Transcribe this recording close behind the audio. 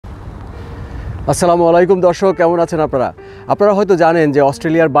আসসালামু আলাইকুম দর্শক, কেমন আছেন আপনারা? আপনারা হয়তো জানেন যে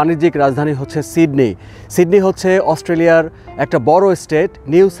অস্ট্রেলিয়ার বাণিজ্যিক রাজধানী হচ্ছে সিডনি। সিডনি হচ্ছে অস্ট্রেলিয়ার একটা বড় স্টেট,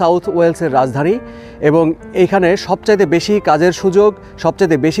 নিউ সাউথ ওয়েলসের রাজধানী, এবং এখানে সবচাইতে বেশি কাজের সুযোগ,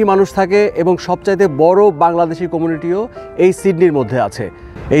 সবচাইতে বেশি মানুষ থাকে এবং সবচাইতে বড় বাংলাদেশি কমিউনিটিও এই সিডনির মধ্যে আছে।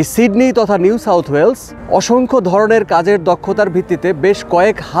 এই সিডনি তথা নিউ সাউথ ওয়েলস অসংখ্য ধরনের কাজের দক্ষতার ভিত্তিতে বেশ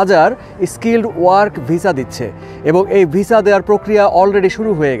কয়েক হাজার স্কিল্ড ওয়ার্ক ভিসা দিচ্ছে এবং এই ভিসা দেওয়ার প্রক্রিয়া অলরেডি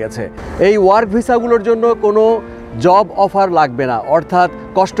শুরু হয়ে গেছে। এই ওয়ার্ক ভিসাগুলোর জন্য কোনো জব অফার লাগবে না, অর্থাৎ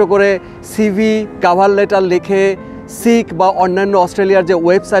কষ্ট করে সিভি, কাভার লেটার লিখে সিক বা অন্যান্য অস্ট্রেলিয়ার যে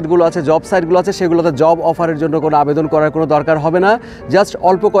ওয়েবসাইটগুলো আছে, জব সাইটগুলো আছে, সেগুলোতে জব অফারের জন্য কোনো আবেদন করার কোনো দরকার হবে না। জাস্ট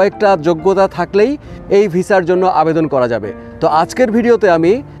অল্প কয়েকটা যোগ্যতা থাকলেই এই ভিসার জন্য আবেদন করা যাবে। তো আজকের ভিডিওতে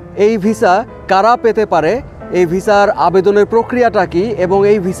আমি এই ভিসা কারা পেতে পারে, এই ভিসার আবেদনের প্রক্রিয়াটা কী এবং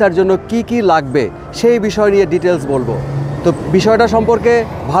এই ভিসার জন্য কি কি লাগবে সেই বিষয় নিয়ে ডিটেলস বলবো। তো বিষয়টা সম্পর্কে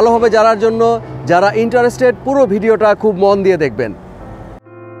ভালোভাবে জানার জন্য যারা ইন্টারেস্টেড, পুরো ভিডিওটা খুব মন দিয়ে দেখবেন।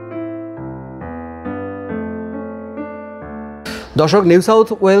 দর্শক, নিউ সাউথ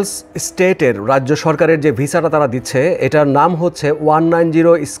ওয়েলস স্টেটের রাজ্য সরকারের যে ভিসাটা তারা দিচ্ছে, এটার নাম হচ্ছে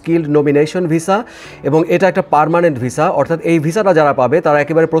 190 স্কিল্ড নমিনেশন ভিসা এবং এটা একটা পার্মানেন্ট ভিসা। অর্থাৎ এই ভিসাটা যারা পাবে তারা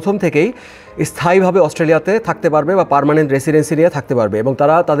একেবারে প্রথম থেকেই স্থায়ীভাবে অস্ট্রেলিয়াতে থাকতে পারবে বা পার্মানেন্ট রেসিডেন্সি নিয়ে থাকতে পারবে এবং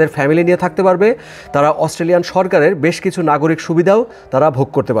তারা তাদের ফ্যামিলি নিয়ে থাকতে পারবে। তারা অস্ট্রেলিয়ান সরকারের বেশ কিছু নাগরিক সুবিধাও তারা ভোগ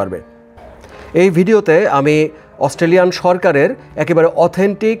করতে পারবে। এই ভিডিওতে আমি অস্ট্রেলিয়ান সরকারের একেবারে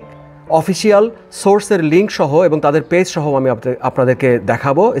অথেন্টিক অফিসিয়াল সোর্সের লিঙ্ক সহ এবং তাদের পেজ সহ আমি আপনাদেরকে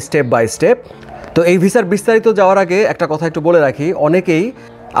দেখাবো স্টেপ বাই স্টেপ। তো এই ভিসার বিস্তারিত যাওয়ার আগে একটা কথা একটু বলে রাখি, অনেকেই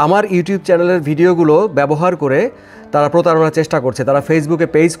আমার ইউটিউব চ্যানেলের ভিডিওগুলো ব্যবহার করে তারা প্রতারণার চেষ্টা করছে। তারা ফেসবুকে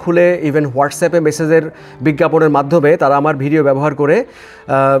পেজ খুলে, ইভেন হোয়াটসঅ্যাপে মেসেজের বিজ্ঞাপনের মাধ্যমে তারা আমার ভিডিও ব্যবহার করে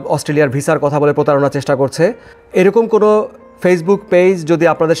অস্ট্রেলিয়ার ভিসার কথা বলে প্রতারণার চেষ্টা করছে। এরকম কোনো ফেসবুক পেজ যদি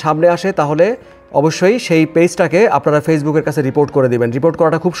আপনাদের সামনে আসে তাহলে অবশ্যই সেই পেজটাকে আপনারা ফেসবুকের কাছে রিপোর্ট করে দিবেন। রিপোর্ট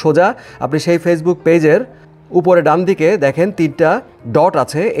করাটা খুব সোজা। আপনি সেই ফেসবুক পেজের উপরে ডান দিকে দেখেন 3টা ডট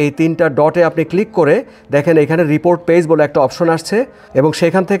আছে, এই 3টা ডটে আপনি ক্লিক করে দেখেন এখানে রিপোর্ট পেজ বলে একটা অপশন আসছে এবং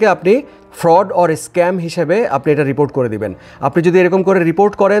সেখান থেকে আপনি ফ্রড অর স্ক্যাম হিসেবে আপনি এটা রিপোর্ট করে দিবেন। আপনি যদি এরকম করে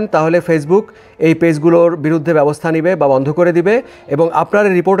রিপোর্ট করেন তাহলে ফেসবুক এই পেজগুলোর বিরুদ্ধে ব্যবস্থা নেবে বা বন্ধ করে দিবে এবং আপনার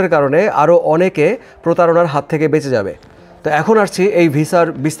রিপোর্টের কারণে আরও অনেকে প্রতারণার হাত থেকে বেঁচে যাবে। তো এখন আসছি এই ভিসার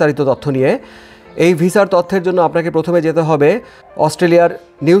বিস্তারিত তথ্য নিয়ে। এই ভিসার তথ্যের জন্য আপনাকে প্রথমে যেতে হবে অস্ট্রেলিয়ার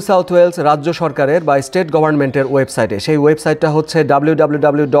নিউ সাউথ ওয়েলস রাজ্য সরকারের বা স্টেট গভর্নমেন্টের ওয়েবসাইটে। সেই ওয়েবসাইটটা হচ্ছে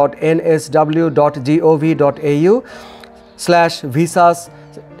www.nsw.au/visas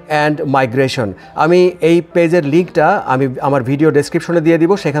and migration। আমি এই পেজের লিঙ্কটা আমি আমার ভিডিও ডেসক্রিপশনে দিয়ে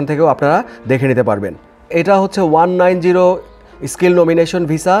দিব, সেখান থেকেও আপনারা দেখে নিতে পারবেন। এটা হচ্ছে 190 স্কিল নমিনেশন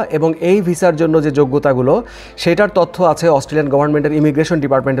ভিসা এবং এই ভিসার জন্য যে যোগ্যতাগুলো সেটার তথ্য আছে অস্ট্রেলিয়ান গভর্নমেন্টের ইমিগ্রেশন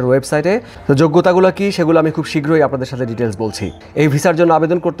ডিপার্টমেন্টের ওয়েবসাইটে। তো যোগ্যতাগুলো কি সেগুলো আমি খুব শীঘ্রই আপনাদের সাথে ডিটেলস বলছি। এই ভিসার জন্য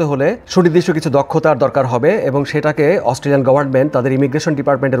আবেদন করতে হলে সুনির্দিষ্ট কিছু দক্ষতার দরকার হবে এবং সেটাকে অস্ট্রেলিয়ান গভর্নমেন্ট তাদের ইমিগ্রেশন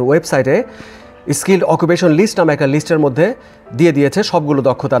ডিপার্টমেন্টের ওয়েবসাইটে স্কিল্ড অকুপেশন লিস্ট নামে একটা লিস্টের মধ্যে দিয়ে দিয়েছে সবগুলো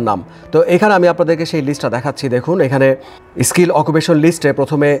দক্ষতার নাম। তো এখানে আমি আপনাদেরকে সেই লিস্টটা দেখাচ্ছি। দেখুন এখানে স্কিল অকুপেশন লিস্টে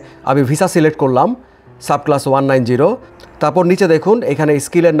প্রথমে আমি ভিসা সিলেক্ট করলাম সাবক্লাস 190। তারপর নিচে দেখুন এখানে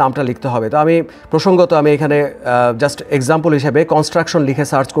স্কিলের নামটা লিখতে হবে। তো আমি প্রসঙ্গত আমি এখানে জাস্ট এক্সাম্পল হিসেবে কনস্ট্রাকশন লিখে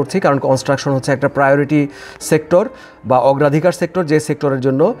সার্চ করছি, কারণ কনস্ট্রাকশন হচ্ছে একটা প্রায়োরিটি সেক্টর বা অগ্রাধিকার সেক্টর, যে সেক্টরের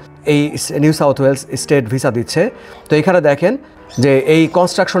জন্য এই new south Wales state visa দিচ্ছে। তো এখানে দেখেন যে এই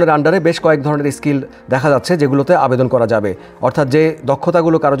কনস্ট্রাকশনের আন্ডারে বেশ কয়েক ধরনের স্কিল দেখা যাচ্ছে যেগুলোতে আবেদন করা যাবে, অর্থাৎ যে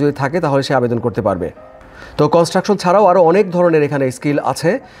দক্ষতাগুলো কারো যদি থাকে তাহলে সে আবেদন করতে পারবে। তো কনস্ট্রাকশন ছাড়াও আরও অনেক ধরনের এখানে স্কিল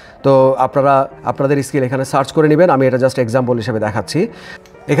আছে। তো আপনারা আপনাদের স্কিল এখানে সার্চ করে নেবেন, আমি এটা জাস্ট এক্সাম্পল হিসেবে দেখাচ্ছি।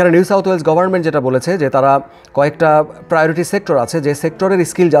 এখানে নিউ সাউথ ওয়েলস গভর্নমেন্ট যেটা বলেছে যে তারা কয়েকটা প্রায়োরিটি সেক্টর আছে, যে সেক্টরের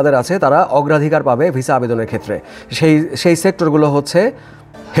স্কিল যাদের আছে তারা অগ্রাধিকার পাবে ভিসা আবেদনের ক্ষেত্রে। সেই সেক্টরগুলো হচ্ছে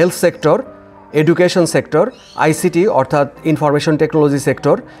health sector, education sector, ICT অর্থাৎ ইনফরমেশন টেকনোলজি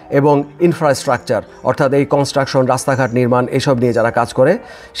সেক্টর এবং ইনফ্রাস্ট্রাকচার অর্থাৎ এই কনস্ট্রাকশন, রাস্তাঘাট নির্মাণ এসব নিয়ে যারা কাজ করে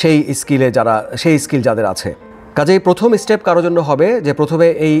সেই স্কিল যাদের আছে। কাজেই প্রথম স্টেপ কারোর জন্য হবে যে প্রথমে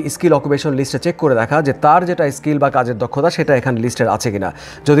এই স্কিল অকুপেশন লিস্টে চেক করে দেখা যে তার যেটা স্কিল বা কাজের দক্ষতা সেটা এখানে লিস্টের আছে কিনা।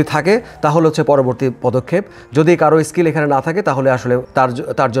 যদি থাকে তাহলে হচ্ছে পরবর্তী পদক্ষেপ। যদি কারো স্কিল এখানে না থাকে তাহলে আসলে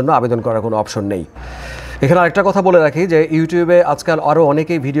তার জন্য আবেদন করার কোনো অপশন নেই। এখানে আরেকটা কথা বলে রাখি যে ইউটিউবে আজকাল আরও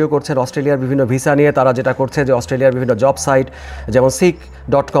অনেকেই ভিডিও করছেন অস্ট্রেলিয়ার বিভিন্ন ভিসা নিয়ে। তারা যেটা করছে যে অস্ট্রেলিয়ার বিভিন্ন জব সাইট যেমন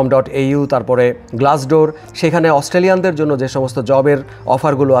seek.com.au, তারপরে গ্লাসডোর, সেখানে অস্ট্রেলিয়ানদের জন্য যে সমস্ত জবের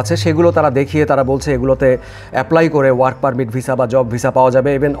অফারগুলো আছে সেগুলো তারা দেখিয়ে তারা বলছে এগুলোতে অ্যাপ্লাই করে ওয়ার্ক পারমিট ভিসা বা জব ভিসা পাওয়া যাবে।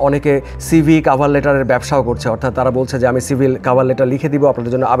 ইভেন অনেকে সিভি কাভার লেটারের ব্যবসাও করছে, অর্থাৎ তারা বলছে যে আমি সিভিল কাভার লেটার লিখে দিব,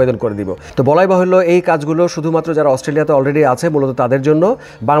 আপনাদের জন্য আবেদন করে দিব। তো বলাই বাহুল্য এই কাজগুলো শুধুমাত্র যারা অস্ট্রেলিয়াতে অলরেডি আছে মূলত তাদের জন্য।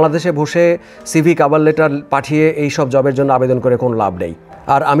 বাংলাদেশে বসে সিভি কাভার লেটার পাঠিয়ে এই সব জবের জন্য আবেদন করে কোনো লাভ নেই।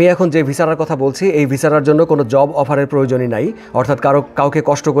 আর আমি এখন যে ভিসাটার কথা বলছি এই ভিসাটার জন্য কোনো জব অফারের প্রয়োজনই নাই, অর্থাৎ কাউকে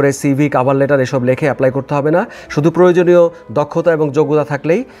কষ্ট করে সিভি কাভার লেটার এসব লিখে অ্যাপ্লাই করতে হবে না। শুধু প্রয়োজনীয় দক্ষতা এবং যোগ্যতা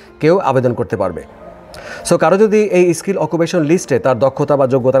থাকলেই কেউ আবেদন করতে পারবে। সো কারো যদি এই স্কিল অকুপেশন লিস্টে তার দক্ষতা বা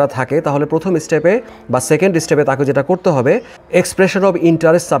যোগ্যতাটা থাকে তাহলে প্রথম স্টেপে বা সেকেন্ড স্টেপে তাকে যেটা করতে হবে এক্সপ্রেশন অফ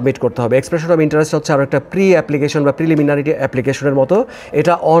ইন্টারেস্ট সাবমিট করতে হবে। এক্সপ্রেশন অফ ইন্টারেস্ট হচ্ছে আরও একটা প্রি অ্যাপ্লিকেশন বা প্রিলিমিনারি অ্যাপ্লিকেশনের মতো।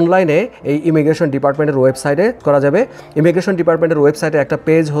 এটা অনলাইনে এই ইমিগ্রেশন ডিপার্টমেন্টের ওয়েবসাইটে করা যাবে। ইমিগ্রেশন ডিপার্টমেন্টের ওয়েবসাইটে একটা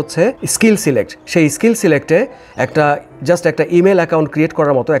পেজ হচ্ছে স্কিল সিলেক্ট। সেই স্কিল সিলেক্টে একটা ইমেল অ্যাকাউন্ট ক্রিয়েট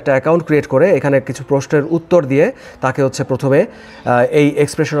করার মতো একটা অ্যাকাউন্ট ক্রিয়েট করে এখানে কিছু প্রশ্নের উত্তর দিয়ে তাকে হচ্ছে প্রথমে এই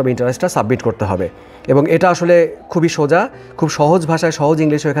এক্সপ্রেশন অফ ইন্টারেস্টটা সাবমিট করতে হবে। এবং এটা আসলে খুবই সোজা, খুব সহজ ভাষায় সহজ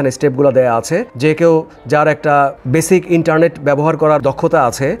ইংলিশে এখানে স্টেপগুলো দেওয়া আছে। যে কেউ যার একটা বেসিক ইন্টারনেট ব্যবহার করার দক্ষতা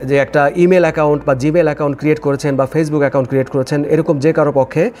আছে, যে একটা ইমেল অ্যাকাউন্ট বা জিমেল অ্যাকাউন্ট ক্রিয়েট করেছেন বা ফেসবুক অ্যাকাউন্ট ক্রিয়েট করেছেন, এরকম যে কারো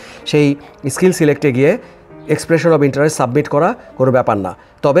পক্ষে সেই স্কিল সিলেক্টে গিয়ে এক্সপ্রেশন অফ ইন্টারেস্ট সাবমিট করা কোনো ব্যাপার না।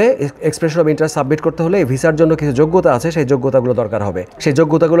 তবে এক্সপ্রেশন অফ ইন্টারেস্ট সাবমিট করতে হলে ভিসার জন্য কিছু যোগ্যতা আছে, সেই যোগ্যতাগুলো দরকার হবে। সেই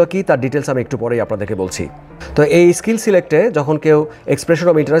যোগ্যতাগুলো কি তার ডিটেলস আমি একটু পরেই আপনাদেরকে বলছি। তো এই স্কিল সিলেক্টে যখন কেউ এক্সপ্রেশন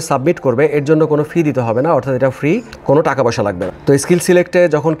অফ ইন্টারেস্ট সাবমিট করবে এর জন্য কোনো ফি দিতে হবে না, অর্থাৎ এটা ফ্রি, কোনো টাকা পয়সা লাগবে না। তো স্কিল সিলেক্টে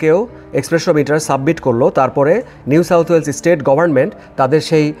যখন কেউ এক্সপ্রেশন অফ ইন্টারেস্ট সাবমিট করলো তারপরে new south Wales state government তাদের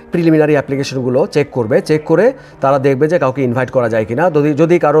সেই প্রিলিমিনারি অ্যাপ্লিকেশনগুলো চেক করবে। চেক করে তারা দেখবে যে কাউকে ইনভাইট করা যায় কিনা।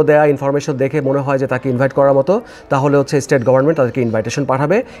 যদি কারো দেয়া ইনফরমেশন দেখে মনে হয় যে তাকে ইনভাইট করার মতো, তাহলে হচ্ছে স্টেট গভর্নমেন্ট তাদেরকে ইনভাইটেশন পাঠাবে।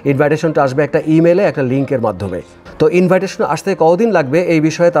 ইনভাইটেশনটা আসবে একটা ইমেলে, একটা লিঙ্কের মাধ্যমে। তো ইনভাইটেশন আসতে কতদিন লাগবে এই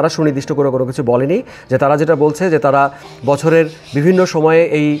বিষয়ে তারা সুনির্দিষ্ট করে কোনো কিছু বলেনি। যে তারা যেটা বলছে যে তারা বছরের বিভিন্ন সময়ে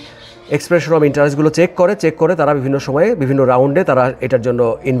এই এক্সপ্রেশন অফ ইন্টারেস্টগুলো চেক করে তারা বিভিন্ন সময়ে বিভিন্ন রাউন্ডে তারা এটার জন্য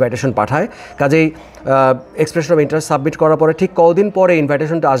ইনভাইটেশন পাঠায়। কাজেই এক্সপ্রেশন অফ ইন্টারেস্ট সাবমিট করার পরে ঠিক কতদিন পরে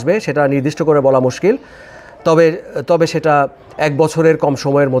ইনভাইটেশনটা আসবে সেটা নির্দিষ্ট করে বলা মুশকিল। তবে সেটা 1 বছরের কম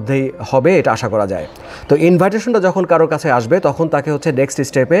সময়ের মধ্যেই হবে এটা আশা করা যায়। তো ইনভাইটেশনটা যখন কারোর কাছে আসবে তখন তাকে হচ্ছে নেক্সট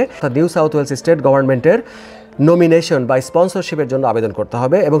স্টেপে নিউ সাউথ ওয়েলস স্টেট গভর্নমেন্টের নমিনেশন বা স্পন্সরশিপের জন্য আবেদন করতে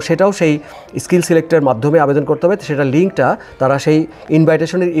হবে, এবং সেটাও সেই স্কিল সিলেক্টের মাধ্যমে আবেদন করতে হবে। সেটা লিঙ্কটা তারা সেই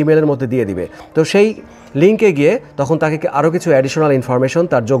ইনভাইটেশনের ইমেলের মধ্যে দিয়ে দিবে। তো সেই লিঙ্কে গিয়ে তখন তাকে আরও কিছু অ্যাডিশনাল ইনফরমেশন,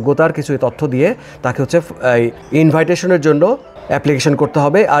 তার যোগ্যতার কিছু তথ্য দিয়ে তাকে হচ্ছে ইনভাইটেশনের জন্য অ্যাপ্লিকেশন করতে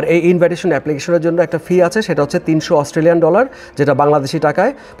হবে। আর এই ইনভাইটেশন অ্যাপ্লিকেশনের জন্য একটা ফি আছে, সেটা হচ্ছে $300, যেটা বাংলাদেশি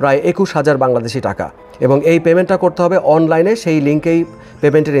টাকায় প্রায় 21,000 বাংলাদেশি টাকা। এবং এই পেমেন্টটা করতে হবে অনলাইনে। সেই লিঙ্কেই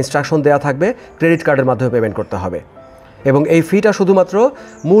পেমেন্টের ইনস্ট্রাকশন দেওয়া থাকবে, ক্রেডিট কার্ডের মাধ্যমে পেমেন্ট করতে হবে। এবং এই ফিটা শুধুমাত্র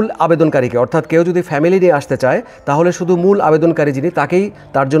মূল আবেদনকারীকে, অর্থাৎ কেউ যদি ফ্যামিলি নিয়ে আসতে চায় তাহলে শুধু মূল আবেদনকারী যিনি তাকেই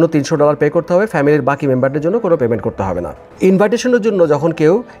তার জন্য $300 পে করতে হবে, ফ্যামিলির বাকি মেম্বারদের জন্য কোনো পেমেন্ট করতে হবে না। ইনভাইটেশনের জন্য যখন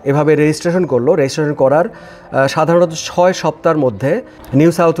কেউ এভাবে রেজিস্ট্রেশন করলো, রেজিস্ট্রেশন করার সাধারণত 6 সপ্তাহের মধ্যে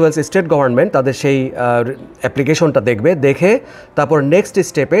new south Wales state government তাদের সেই অ্যাপ্লিকেশনটা দেখে তারপর নেক্সট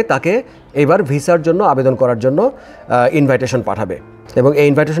স্টেপে তাকে এবার ভিসার জন্য আবেদন করার জন্য ইনভাইটেশন পাঠাবে। এবং এই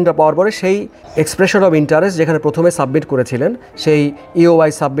ইনভাইটেশনটা পাওয়ার পরে সেই এক্সপ্রেশন অফ ইন্টারেস্ট যেখানে প্রথমে সাবমিট করেছিলেন সেই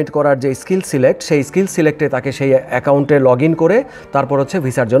ইওআই সাবমিট করার যে সেই স্কিল সিলেক্টে তাকে সেই অ্যাকাউন্টে লগ ইন করে তারপর হচ্ছে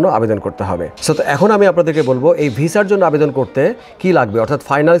ভিসার জন্য আবেদন করতে হবে। সো তো এখন আমি আপনাদেরকে বলবো এই ভিসার জন্য আবেদন করতে কি লাগবে, অর্থাৎ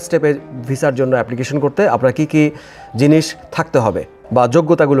ফাইনাল স্টেপে ভিসার জন্য অ্যাপ্লিকেশন করতে আপনার কী কী জিনিস থাকতে হবে বা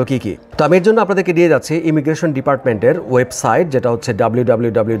যোগ্যতাগুলো কী কী। তো আমি এর জন্য আপনাদেরকে দিয়ে যাচ্ছি ইমিগ্রেশন ডিপার্টমেন্টের ওয়েবসাইট, যেটা হচ্ছে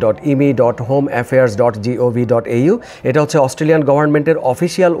www.imi.homeaffairs.gov.au। এটা হচ্ছে অস্ট্রেলিয়ান গভর্নমেন্টের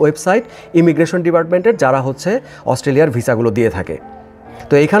অফিসিয়াল ওয়েবসাইট ইমিগ্রেশন ডিপার্টমেন্টের, যারা হচ্ছে অস্ট্রেলিয়ার ভিসাগুলো দিয়ে থাকে।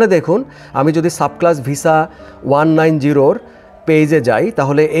 তো এখানে দেখুন, আমি যদি সাবক্লাস ভিসা 190 পেজে যাই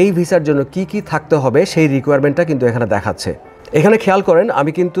তাহলে এই ভিসার জন্য কি কি থাকতে হবে সেই রিকোয়ারমেন্টটা কিন্তু এখানে দেখাচ্ছে। এখানে খেয়াল করেন,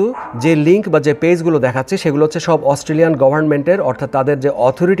 আমি কিন্তু যে লিঙ্ক বা যে পেজগুলো দেখাচ্ছি সেগুলো হচ্ছে সব অস্ট্রেলিয়ান গভর্নমেন্টের, অর্থাৎ তাদের যে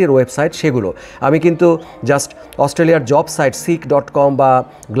অথরিটির ওয়েবসাইট সেগুলো। আমি কিন্তু জাস্ট অস্ট্রেলিয়ার জব সাইট seek.com বা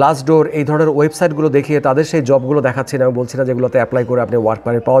গ্লাসডোর এই ধরনের ওয়েবসাইটগুলো দেখিয়ে তাদের সেই জবগুলো দেখাচ্ছি না। আমি বলছি না যেগুলোতে অ্যাপ্লাই করে আপনি ওয়ার্ক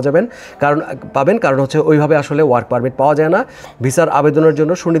পারমিট কারণ হচ্ছে ওইভাবে আসলে ওয়ার্ক পারমিট পাওয়া যায় না। ভিসার আবেদনের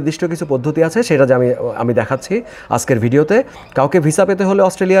জন্য সুনির্দিষ্ট কিছু পদ্ধতি আছে, সেটা যে আমি দেখাচ্ছি আজকের ভিডিওতে। কাউকে ভিসা পেতে হলে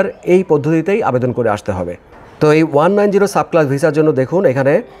অস্ট্রেলিয়ার এই পদ্ধতিতেই আবেদন করে আসতে হবে। তো এই 190 সাবক্লাস ভিসার জন্য দেখুন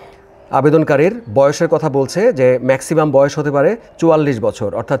এখানে আবেদনকারীর বয়সের কথা বলছে যে ম্যাক্সিমাম বয়স হতে পারে 44 বছর,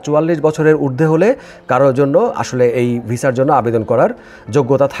 অর্থাৎ 44 বছরের ঊর্ধ্বে হলে কারোর জন্য আসলে এই ভিসার জন্য আবেদন করার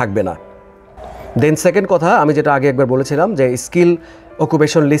যোগ্যতা থাকবে না। দেন সেকেন্ড কথা, আমি যেটা আগে একবার বলেছিলাম যে স্কিল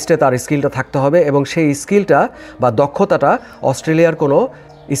অকুপেশন লিস্টে তার স্কিলটা থাকতে হবে এবং সেই স্কিলটা বা দক্ষতাটা অস্ট্রেলিয়ার কোনো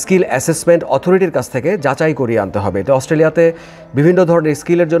স্কিল অ্যাসেসমেন্ট অথরিটির কাছ থেকে যাচাই করিয়ে আনতে হবে। তো অস্ট্রেলিয়াতে বিভিন্ন ধরনের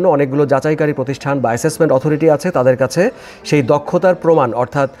স্কিলের জন্য অনেকগুলো যাচাইকারী প্রতিষ্ঠান বা অ্যাসেসমেন্ট অথরিটি আছে, তাদের কাছে সেই দক্ষতার প্রমাণ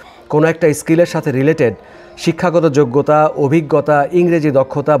অর্থাৎ কোনো একটা স্কিলের সাথে রিলেটেড শিক্ষাগত যোগ্যতা, অভিজ্ঞতা, ইংরেজি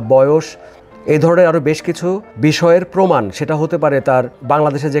দক্ষতা, বয়স, এই ধরনের আরও বেশ কিছু বিষয়ের প্রমাণ, সেটা হতে পারে তার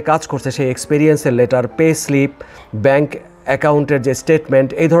বাংলাদেশে যে কাজ করছে সেই এক্সপিরিয়েন্সের লেটার, পে স্লিপ, ব্যাংক অ্যাকাউন্টের যে স্টেটমেন্ট,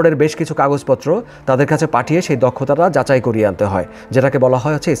 এই ধরনের বেশ কিছু কাগজপত্র তাদের কাছে পাঠিয়ে সেই দক্ষতাটা যাচাই করিয়ে আনতে হয়, যেটাকে বলা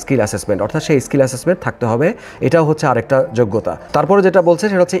হয় হচ্ছে স্কিল অ্যাসেসমেন্ট। অর্থাৎ সেই স্কিল অ্যাসেসমেন্ট থাকতে হবে, এটাও হচ্ছে আরেকটা যোগ্যতা। তারপরে যেটা বলছে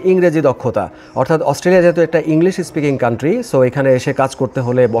সেটা হচ্ছে ইংরেজি দক্ষতা। অর্থাৎ অস্ট্রেলিয়া যেহেতু একটা ইংলিশ স্পিকিং কান্ট্রি, সো এখানে এসে কাজ করতে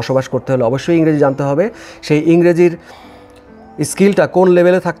হলে, বসবাস করতে হলে অবশ্যই ইংরেজি জানতে হবে। সেই ইংরেজির স্কিলটা কোন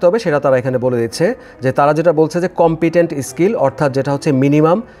লেভেলে থাকতে হবে সেটা তারা এখানে বলে দিচ্ছে, যে তারা যেটা বলছে যে কম্পিটেন্ট স্কিল, অর্থাৎ যেটা হচ্ছে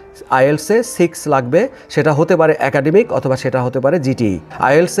মিনিমাম আইএলসে 6 লাগবে, সেটা হতে পারে একাডেমিক অথবা সেটা হতে পারে জিটিই।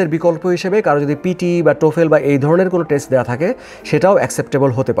 আইএলসের বিকল্প হিসেবে কারো যদি পিটি বা টোফেল বা এই ধরনের কোনো টেস্ট দেওয়া থাকে সেটাও অ্যাকসেপ্টেবল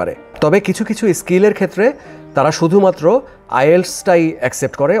হতে পারে। তবে কিছু কিছু স্কিলের ক্ষেত্রে তারা শুধুমাত্র আইএলসটাই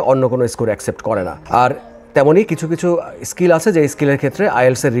অ্যাকসেপ্ট করে, অন্য কোনো স্কোর অ্যাকসেপ্ট করে না। আর তেমনই কিছু কিছু স্কিল আছে যে স্কিলের ক্ষেত্রে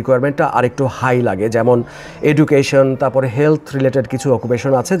আইএলসের রিকোয়ারমেন্টটা আরেকটু হাই লাগে, যেমন এডুকেশন, তারপরে হেলথ রিলেটেড কিছু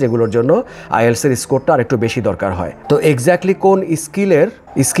অকুপেশন আছে যেগুলোর জন্য আইএলসের স্কোরটা আরেকটু বেশি দরকার হয়। তো এক্স্যাক্টলি কোন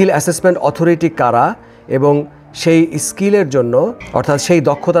স্কিল অ্যাসেসমেন্ট অথরিটি কারা এবং সেই স্কিলের জন্য অর্থাৎ সেই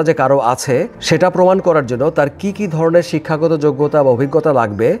দক্ষতা যে কারো আছে সেটা প্রমাণ করার জন্য তার কি কি ধরনের শিক্ষাগত যোগ্যতা বা অভিজ্ঞতা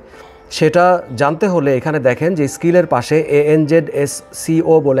লাগবে সেটা জানতে হলে এখানে দেখেন যে স্কিলের পাশে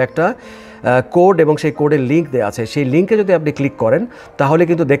ANZSCO বলে একটা কোড এবং সেই কোডের লিঙ্ক দেওয়া আছে। সেই লিঙ্কে যদি আপনি ক্লিক করেন তাহলে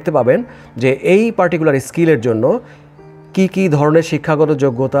কিন্তু দেখতে পাবেন যে এই পার্টিকুলার স্কিলের জন্য কি কি ধরনের শিক্ষাগত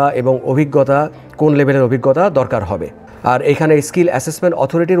যোগ্যতা এবং অভিজ্ঞতা, কোন লেভেলের অভিজ্ঞতা দরকার হবে। আর এখানে স্কিল অ্যাসেসমেন্ট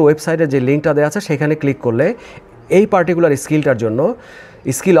অথরিটির ওয়েবসাইটে যে লিঙ্কটা দেওয়া আছে সেখানে ক্লিক করলে এই পার্টিকুলার স্কিলটার জন্য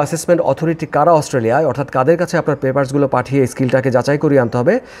স্কিল অ্যাসেসমেন্ট অথরিটি কারা অস্ট্রেলিয়ায়, অর্থাৎ কাদের কাছে আপনার পেপারসগুলো পাঠিয়ে স্কিলটাকে যাচাই করিয়ে আনতে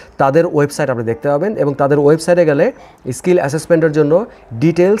হবে, তাদের ওয়েবসাইট আপনি দেখতে পাবেন। এবং তাদের ওয়েবসাইটে গেলে স্কিল অ্যাসেসমেন্টের জন্য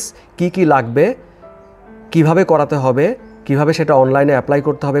ডিটেলস কি কি লাগবে, কিভাবে করাতে হবে, কিভাবে সেটা অনলাইনে অ্যাপ্লাই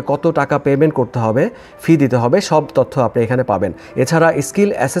করতে হবে, কত টাকা পেমেন্ট করতে হবে, ফি দিতে হবে, সব তথ্য আপনি এখানে পাবেন। এছাড়া স্কিল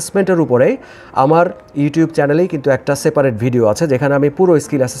অ্যাসেসমেন্টের উপরেই আমার ইউটিউব চ্যানেলেই কিন্তু একটা সেপারেট ভিডিও আছে যেখানে আমি পুরো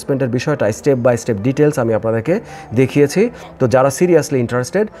স্কিল অ্যাসেসমেন্টের বিষয়টা স্টেপ বাই স্টেপ ডিটেলস আমি আপনাদেরকে দেখিয়েছি। তো যারা সিরিয়াসলি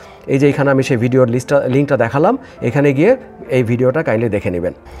ইন্টারেস্টেড, এই যে এখানে আমি সেই ভিডিওর লিঙ্কটা দেখালাম, এখানে গিয়ে এই ভিডিওটা কাইন্ডলি দেখে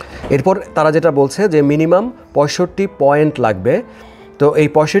নেবেন। এরপর তারা যেটা বলছে যে মিনিমাম 65 পয়েন্ট লাগবে। তো এই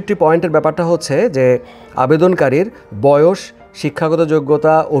 65 পয়েন্টের ব্যাপারটা হচ্ছে যে আবেদনকারীর বয়স, শিক্ষাগত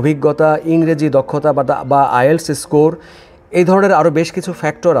যোগ্যতা, অভিজ্ঞতা, ইংরেজি দক্ষতা বা আইএলস স্কোর, এই ধরনের আরও বেশ কিছু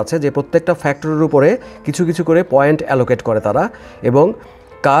ফ্যাক্টর আছে যে প্রত্যেকটা ফ্যাক্টরের উপরে কিছু কিছু করে পয়েন্ট অ্যালোকেট করে তারা, এবং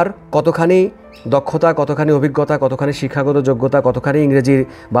কার কতখানি দক্ষতা, কতখানি অভিজ্ঞতা, কতখানি শিক্ষাগত যোগ্যতা, কতখানি ইংরেজি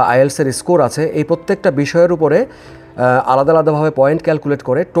বা আইএলসের স্কোর আছে, এই প্রত্যেকটা বিষয়ের উপরে আলাদা আলাদাভাবে পয়েন্ট ক্যালকুলেট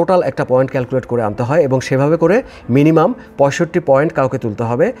করে টোটাল একটা পয়েন্ট ক্যালকুলেট করে আনতে হয় এবং সেভাবে করে মিনিমাম 65 পয়েন্ট কাউকে তুলতে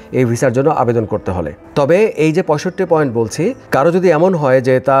হবে এই ভিসার জন্য আবেদন করতে হলে। তবে এই যে 65 পয়েন্ট বলছি, কারো যদি এমন হয়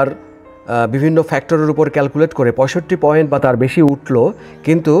যে তার বিভিন্ন ফ্যাক্টরের উপর ক্যালকুলেট করে 65 পয়েন্ট বা তার বেশি উঠলো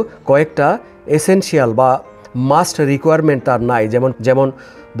কিন্তু কয়েকটা এসেনশিয়াল বা মাস্ট রিকোয়ারমেন্ট তার নাই, যেমন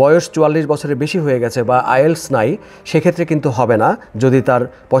বয়স 44 বছরের বেশি হয়ে গেছে বা আইএলস নাই, সেক্ষেত্রে কিন্তু হবে না। যদি তার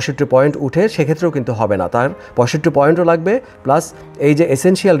 65 পয়েন্ট উঠে সেক্ষেত্রেও কিন্তু হবে না, তার 65 পয়েন্টও লাগবে, প্লাস এই যে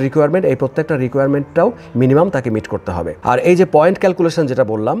এসেনশিয়াল রিকোয়ারমেন্ট, এই প্রত্যেকটা রিকোয়ারমেন্টটাও মিনিমাম তাকে মিট করতে হবে। আর এই যে পয়েন্ট ক্যালকুলেশন যেটা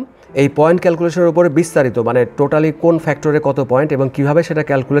বললাম, এই পয়েন্ট ক্যালকুলেশনের উপরে বিস্তারিত, মানে টোটালি কোন ফ্যাক্টরে কত পয়েন্ট এবং কিভাবে সেটা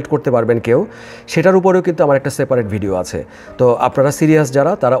ক্যালকুলেট করতে পারবেন কেউ, সেটার উপরেও কিন্তু আমার একটা সেপারেট ভিডিও আছে। তো আপনারা সিরিয়াস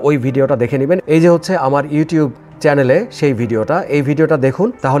যারা, তারা ওই ভিডিওটা দেখে নেবেন। এই যে হচ্ছে আমার ইউটিউব চ্যানেলে সেই ভিডিওটা, এই ভিডিওটা দেখুন,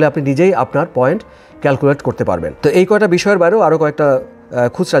 তাহলে আপনি নিজেই আপনার পয়েন্ট ক্যালকুলেট করতে পারবেন। তো এই কয়টা বিষয়ের বাইরেও আরও কয়েকটা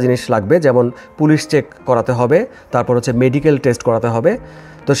খুচরা জিনিস লাগবে, যেমন পুলিশ চেক করাতে হবে, তারপর হচ্ছে মেডিকেল টেস্ট করাতে হবে।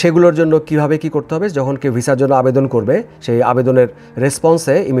 তো সেগুলোর জন্য কিভাবে কি করতে হবে, যখন কেউ ভিসার জন্য আবেদন করবে সেই আবেদনের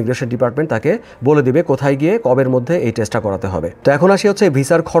রেসপন্সে ইমিগ্রেশন ডিপার্টমেন্ট তাকে বলে দিবে কোথায় গিয়ে কবের মধ্যে এই টেস্টটা করাতে হবে। তো এখন আসি হচ্ছে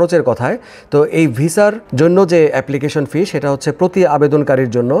ভিসার খরচের কথায়। তো এই ভিসার জন্য যে অ্যাপ্লিকেশন ফি, সেটা হচ্ছে প্রতি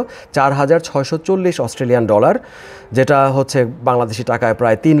আবেদনকারীর জন্য 4640 অস্ট্রেলিয়ান ডলার, যেটা হচ্ছে বাংলাদেশি টাকায়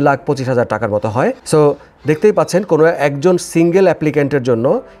প্রায় 3,25,000 টাকার মতো হয়। সো দেখতেই পাচ্ছেন, কোনো একজন সিঙ্গেল অ্যাপ্লিকেন্টের জন্য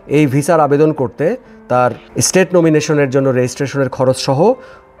এই ভিসার আবেদন করতে তার স্টেট নমিনেশনের জন্য রেজিস্ট্রেশনের খরচ সহ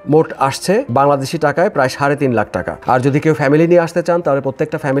মোট আসছে বাংলাদেশি টাকায় প্রায় 3.5 লাখ টাকা। আর যদি কেউ ফ্যামিলি নিয়ে আসতে চান তাহলে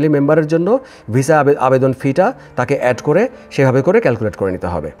প্রত্যেকটা ফ্যামিলি মেম্বারের জন্য ভিসা আবেদন ফিটা তাকে অ্যাড করে সেভাবে করে ক্যালকুলেট করে নিতে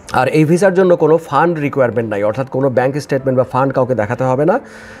হবে। আর এই ভিসার জন্য কোনো ফান্ড রিকোয়ারমেন্ট নাই, অর্থাৎ কোনো ব্যাংক স্টেটমেন্ট বা ফান্ড কাউকে দেখাতে হবে না,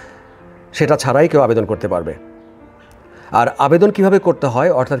 সেটা ছাড়াই কেউ আবেদন করতে পারবে। আর আবেদন কিভাবে করতে হয়,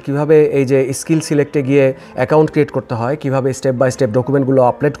 অর্থাৎ কিভাবে এই যে স্কিল সিলেক্টে গিয়ে অ্যাকাউন্ট ক্রিয়েট করতে হয়, কিভাবে স্টেপ বাই স্টেপ ডকুমেন্টগুলো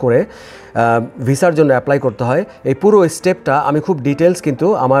আপলোড করে ভিসার জন্য অ্যাপ্লাই করতে হয়, এই পুরো স্টেপটা আমি খুব ডিটেলস কিন্তু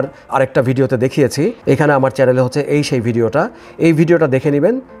আমার আরেকটা ভিডিওতে দেখিয়েছি। এখানে আমার চ্যানেলে হচ্ছে সেই ভিডিওটা, এই ভিডিওটা দেখে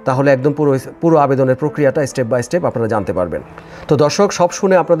নেবেন, তাহলে একদম পুরো আবেদনের প্রক্রিয়াটা স্টেপ বাই স্টেপ আপনারা জানতে পারবেন। তো দর্শক, সব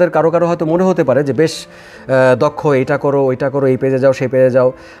শুনে আপনাদের কারো হয়তো মনে হতে পারে যে বেশ দক্ষ, এইটা করো ওইটা করো, এই পেজে যাও সেই পেজে যাও।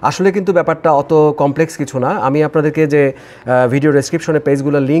 আসলে কিন্তু ব্যাপারটা অত কমপ্লেক্স কিছু না। আমি আপনাদেরকে যে ভিডিও ডেসক্রিপশনে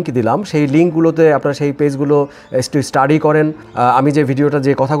পেজগুলোর লিঙ্ক দিলাম, সেই লিঙ্কগুলোতে আপনারা সেই পেজগুলো একটু স্টাডি করেন। আমি যে ভিডিওটা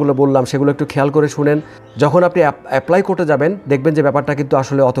যে কথাগুলো বললাম সেগুলো একটু খেয়াল করে শুনেন। যখন আপনি অ্যাপ্লাই করতে যাবেন দেখবেন যে ব্যাপারটা কিন্তু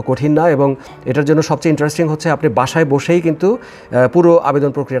আসলে অত কঠিন না, এবং এটার জন্য সবচেয়ে ইন্টারেস্টিং হচ্ছে আপনি বাসায় বসেই কিন্তু পুরো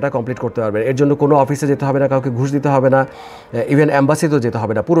আবেদন প্রক্রিয়াটা কমপ্লিট করতে পারবেন। এর জন্য কোনো অফিসে যেতে হবে না, কাউকে ঘুষ দিতে হবে না, ইভেন অ্যাম্বাসিতেও যেতে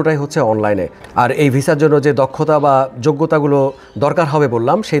হবে না, পুরোটাই হচ্ছে অনলাইনে। আর এই ভিসার জন্য যে দক্ষতা বা যোগ্যতাগুলো দরকার হবে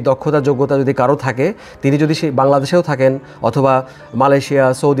বললাম, সেই দক্ষতা যোগ্যতা যদি কারো থাকে, তিনি যদি সেই বাংলাদেশেও থাকেন অথবা মালয়েশিয়া,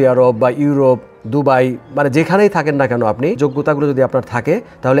 সৌদি আরব বা ইউরোপ, দুবাই, মানে যেখানেই থাকেন না কেন, আপনি যোগ্যতাগুলো যদি আপনার থাকে,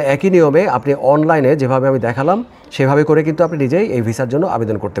 তাহলে একই নিয়মে আপনি অনলাইনে যেভাবে আমি দেখালাম সেভাবে করে কিন্তু আপনি নিজেই এই ভিসার জন্য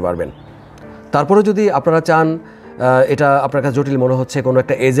আবেদন করতে পারবেন। তারপরে যদি আপনারা চান এটা আপনার কাছে জটিল মনে হচ্ছে, কোনো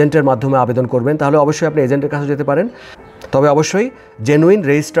একটা এজেন্টের মাধ্যমে আবেদন করবেন, তাহলে অবশ্যই আপনি এজেন্টের কাছে যেতে পারেন। তবে অবশ্যই জেনুইন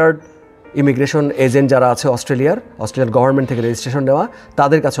রেজিস্টার্ড ইমিগ্রেশন এজেন্ট যারা আছে অস্ট্রেলিয়ার গভর্নমেন্ট থেকে রেজিস্ট্রেশন নেওয়া,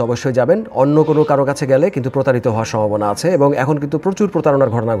 তাদের কাছে অবশ্যই যাবেন। অন্য কোনো কারো কাছে গেলে কিন্তু প্রতারিত হওয়ার সম্ভাবনা আছে, এবং এখন কিন্তু প্রচুর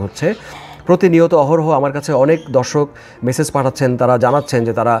প্রতারণার ঘটনা ঘটছে। প্রতিনিয়ত অহরহ আমার কাছে অনেক দর্শক মেসেজ পাঠাচ্ছেন, তারা জানাচ্ছেন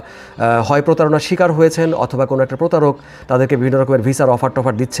যে তারা হয় প্রতারণার শিকার হয়েছেন, অথবা কোনো একটা প্রতারক তাদেরকে বিভিন্ন রকমের ভিসার অফার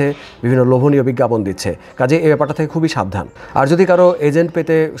টফার দিচ্ছে, বিভিন্ন লোভনীয় বিজ্ঞাপন দিচ্ছে। কাজে এই ব্যাপারটা থেকে খুবই সাবধান। আর যদি কারো এজেন্ট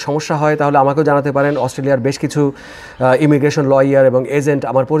পেতে সমস্যা হয় তাহলে আমাকেও জানাতে পারেন। অস্ট্রেলিয়ার বেশ কিছু ইমিগ্রেশন লয়ার এবং এজেন্ট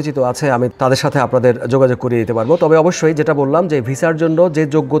আমার পরিচিত আছে, আমি তাদের সাথে আপনাদের যোগাযোগ করিয়ে দিতে পারবো। তবে অবশ্যই যেটা বললাম যে ভিসার জন্য যে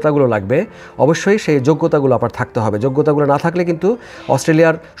যোগ্যতাগুলো লাগবে, অবশ্যই সেই যোগ্যতাগুলো আপনার থাকতে হবে। যোগ্যতাগুলো না থাকলে কিন্তু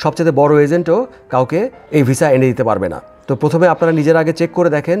অস্ট্রেলিয়ার সবচেয়ে বড় এজেন্টও কাউকে এই ভিসা এনে দিতে পারবে না। তো প্রথমে আপনারা নিজের আগে চেক করে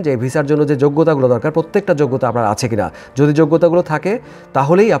দেখেন যে ভিসার জন্য যে যোগ্যতাগুলো দরকার, প্রত্যেকটা যোগ্যতা আপনার আছে কিনা। যদি যোগ্যতাগুলো থাকে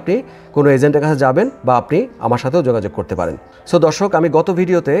তাহলেই আপনি কোনো এজেন্টের কাছে যাবেন, বা আপনি আমার সাথেও যোগাযোগ করতে পারেন। সো দর্শক, আমি গত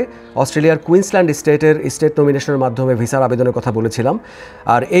ভিডিওতে অস্ট্রেলিয়ার কুইন্সল্যান্ড স্টেট নমিনেশনের মাধ্যমে ভিসার আবেদনের কথা বলেছিলাম।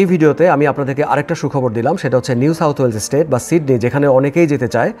 আর এই ভিডিওতে আমি আপনাদেরকে আরেকটা সুখবর দিলাম, সেটা হচ্ছে নিউ সাউথ ওয়েলস স্টেট বা সিডনি, যেখানে অনেকেই যেতে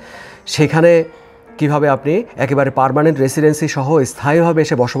চায়, সেখানে কিভাবে আপনি একেবারে পার্মানেন্ট রেসিডেন্সি সহ স্থায়ীভাবে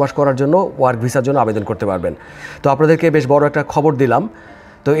এসে বসবাস করার জন্য ওয়ার্ক ভিসার জন্য আবেদন করতে পারবেন। তো আপনাদেরকে বেশ বড় একটা খবর দিলাম।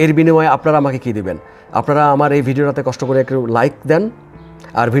 তো এর বিনিময়ে আপনারা আমাকে কী দিবেন? আপনারা আমার এই ভিডিওটাতে কষ্ট করে একটু লাইক দেন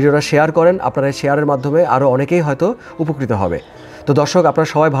আর ভিডিওটা শেয়ার করেন। আপনারা এই শেয়ারের মাধ্যমে আরও অনেকেই হয়তো উপকৃত হবে। তো দর্শক, আপনারা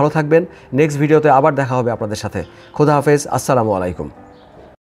সবাই ভালো থাকবেন। নেক্সট ভিডিওতে আবার দেখা হবে আপনাদের সাথে। খোদা হাফেজ, আসসালামু আলাইকুম।